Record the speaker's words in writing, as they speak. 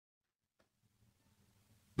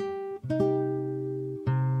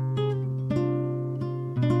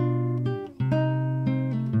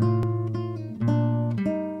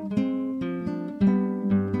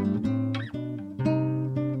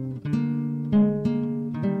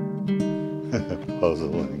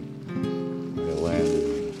puzzling. I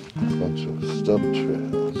landed in a bunch of stub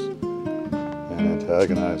trails and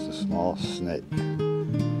antagonized a small snake.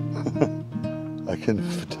 I can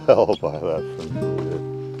tell by that familiar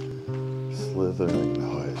slithering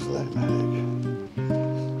noise they make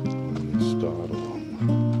when you startle them.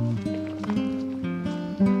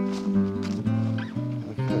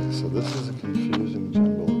 Okay, so this is a confusing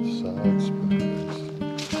jumble of side spurs.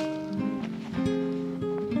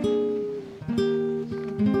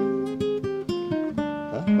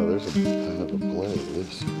 Oh, there's a kind of a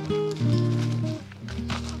blaze.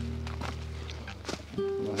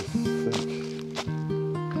 I think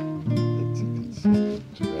it's a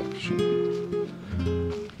consistent direction.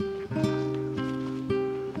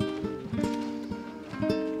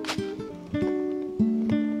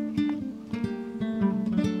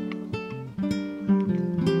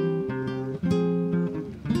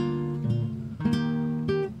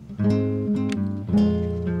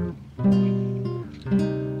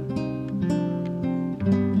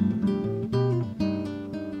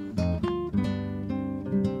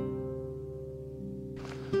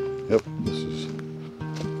 Yep, this is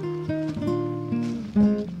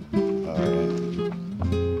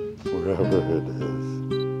wherever it is.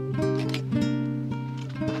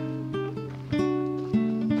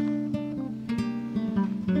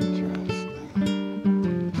 Interesting.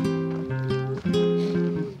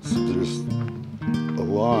 So there's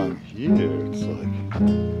along here, it's like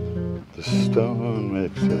the stone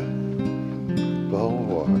makes a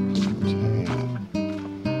bulwark to contain a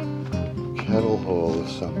kettle hole of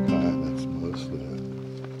some kind that's mostly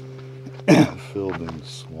filled in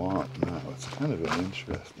swamp now. It's kind of an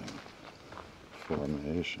interesting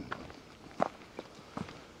formation.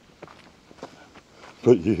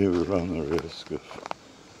 But you run the risk of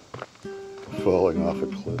falling off a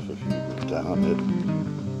cliff if you go down it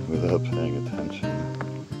without paying attention.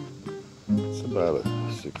 It's about a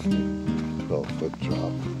 12-foot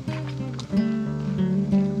drop.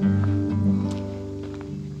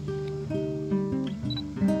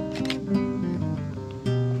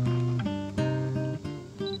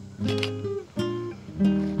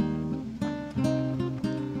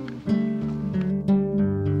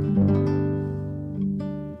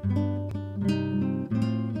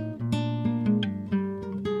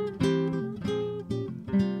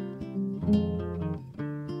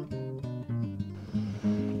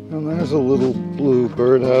 And there's a little blue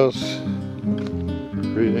birdhouse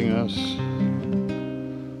greeting us,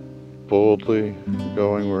 boldly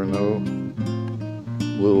going where no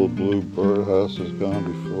little blue birdhouse has gone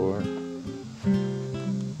before.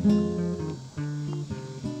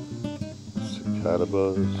 Cicada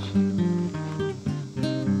buzz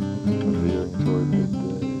veering toward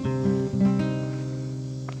midday.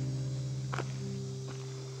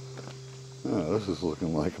 Oh, this is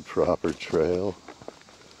looking like a proper trail.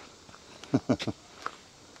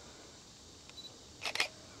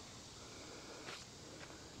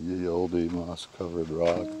 Ye olde moss-covered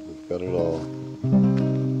rock, we've got it all.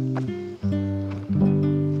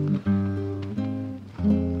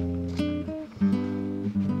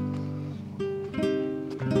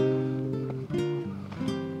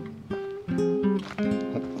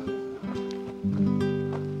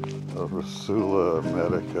 A Rusula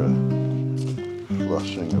medica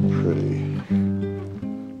flushing a pretty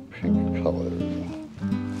pink color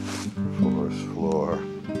forest floor.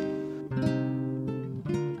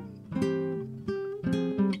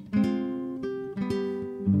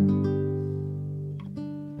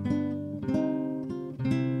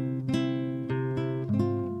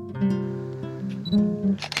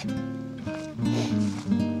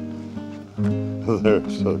 They're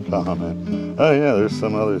so common. Oh yeah, there's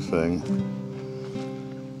some other thing.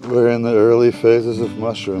 We're in the early phases of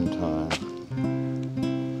mushroom time.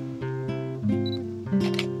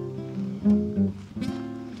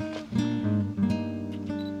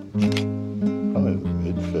 Probably the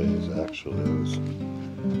mid-phase, actually. I was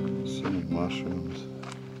seeing mushrooms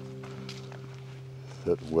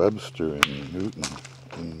at Webster in Newton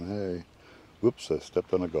in May. Whoops, I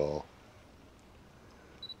stepped on a gall.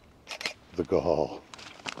 The gall.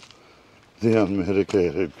 The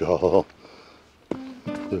unmitigated gall.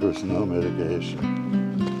 There was no mitigation.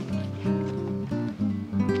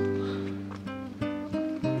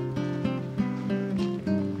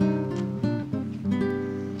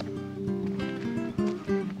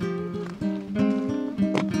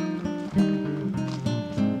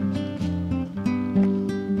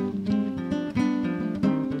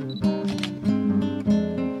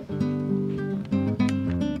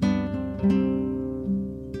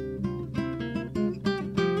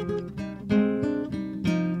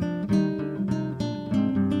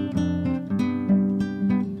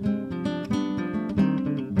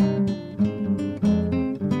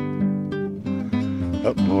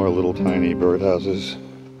 Yep, more little tiny birdhouses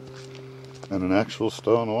and an actual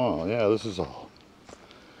stone wall. Yeah, this is all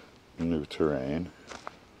new terrain,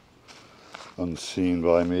 unseen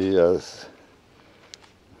by me as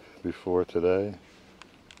before today.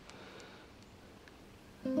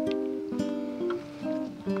 Oh,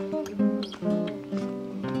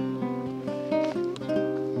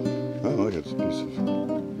 look, it's a piece of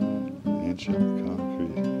ancient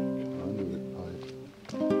concrete conduit pipe.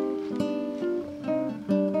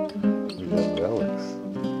 We got relics.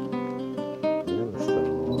 Look at the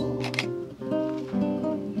stone wall.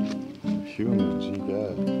 Humans, you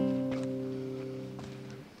got.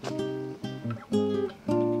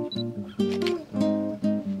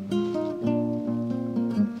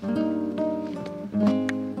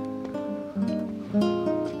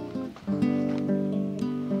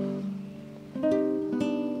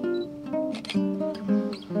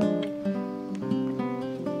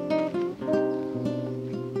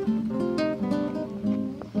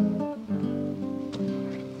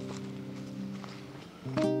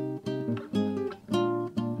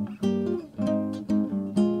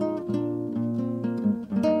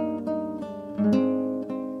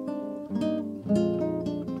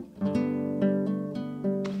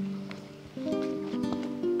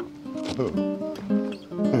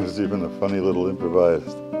 There's even a funny little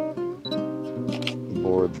improvised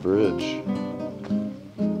board bridge.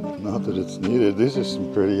 Not that it's needed. These are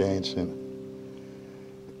some pretty ancient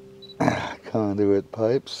conduit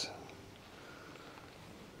pipes.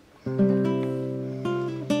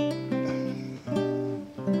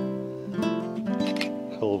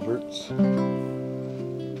 Culverts.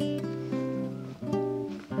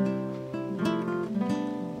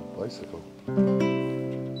 Bicycle.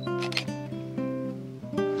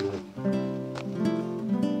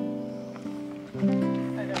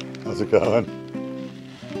 How's it going?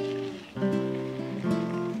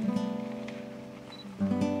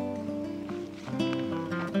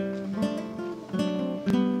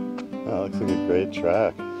 Oh, looks like a great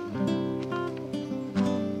track.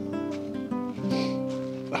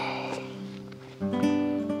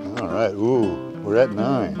 All right, ooh, we're at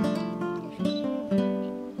 9.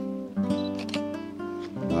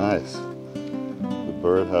 Nice. The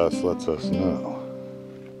birdhouse lets us know.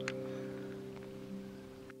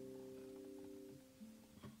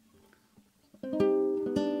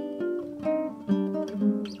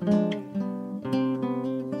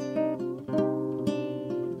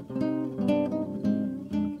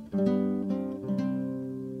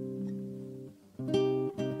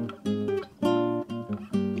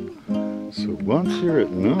 So once you're at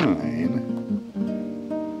 9,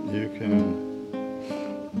 you can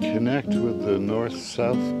connect with the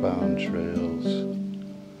north-southbound trails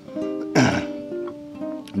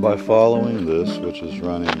by following this, which is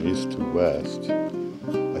running east to west.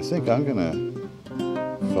 I think I'm gonna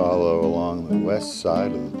follow along the west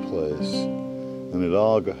side of the place, and it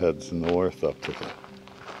all heads north up to the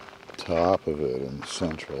top of it in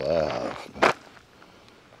Central Ave.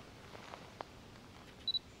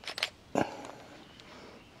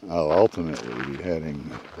 I'll ultimately be heading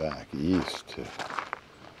back east to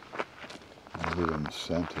Needham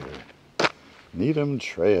Center. Needham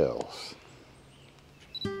Trails.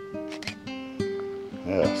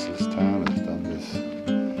 Yes, this town has done this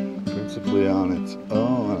principally on its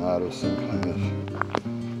own out of some kind of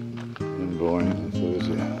inborn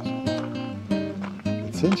enthusiasm.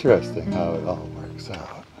 It's interesting how it all works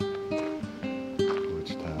out.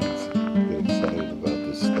 Which towns get excited about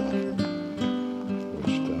this stuff,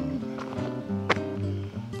 which don't.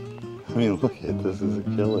 I mean, look at this, is a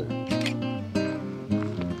killer.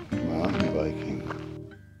 Mountain biking.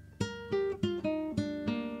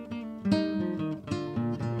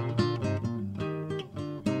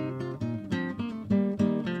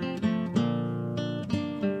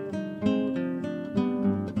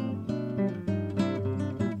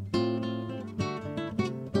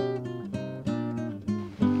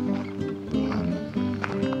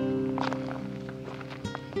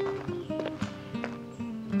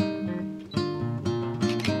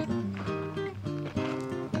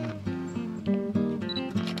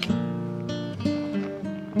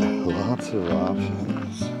 Lots of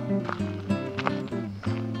options.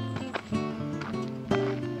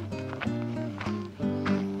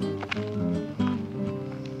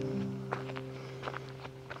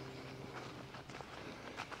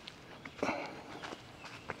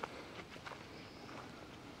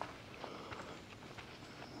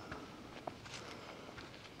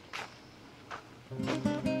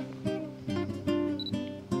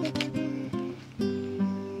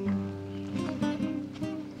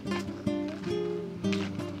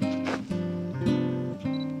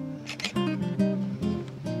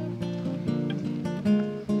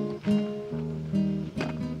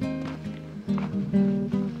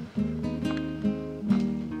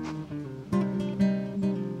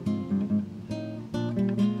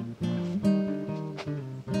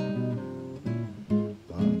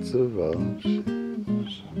 Oh,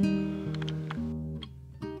 jeez.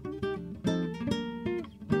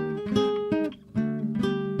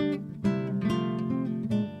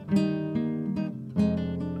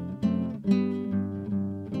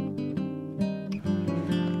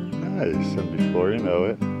 Nice, and before you know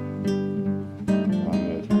it, I'm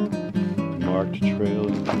at marked trail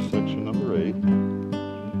intersection number 8.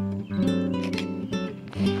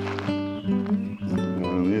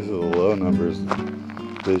 And these are the low numbers.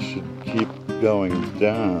 They should keep going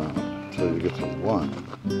down until you get to 1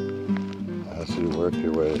 as you work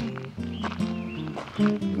your way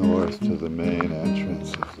north to the main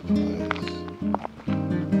entrance of the place.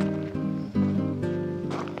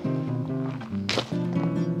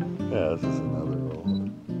 Yeah, this is another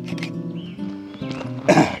old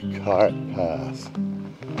cart path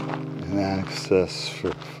and access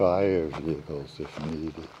for fire vehicles if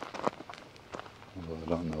needed. Although I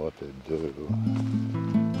don't know what they do.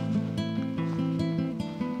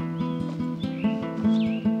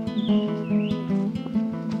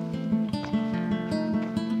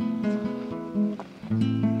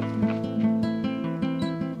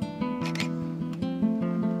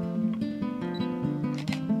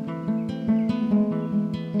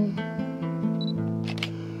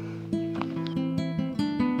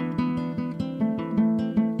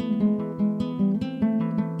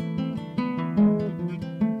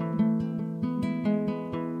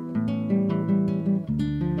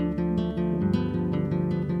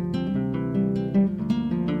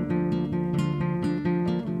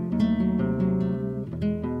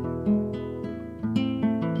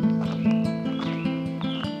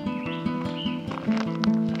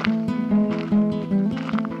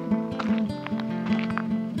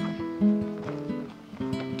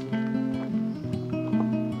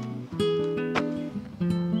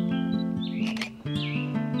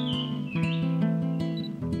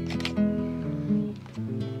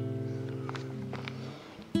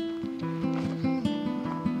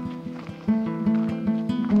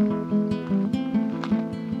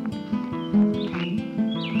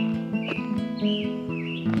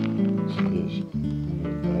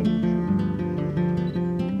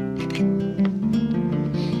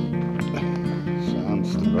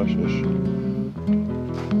 Sounds Russish.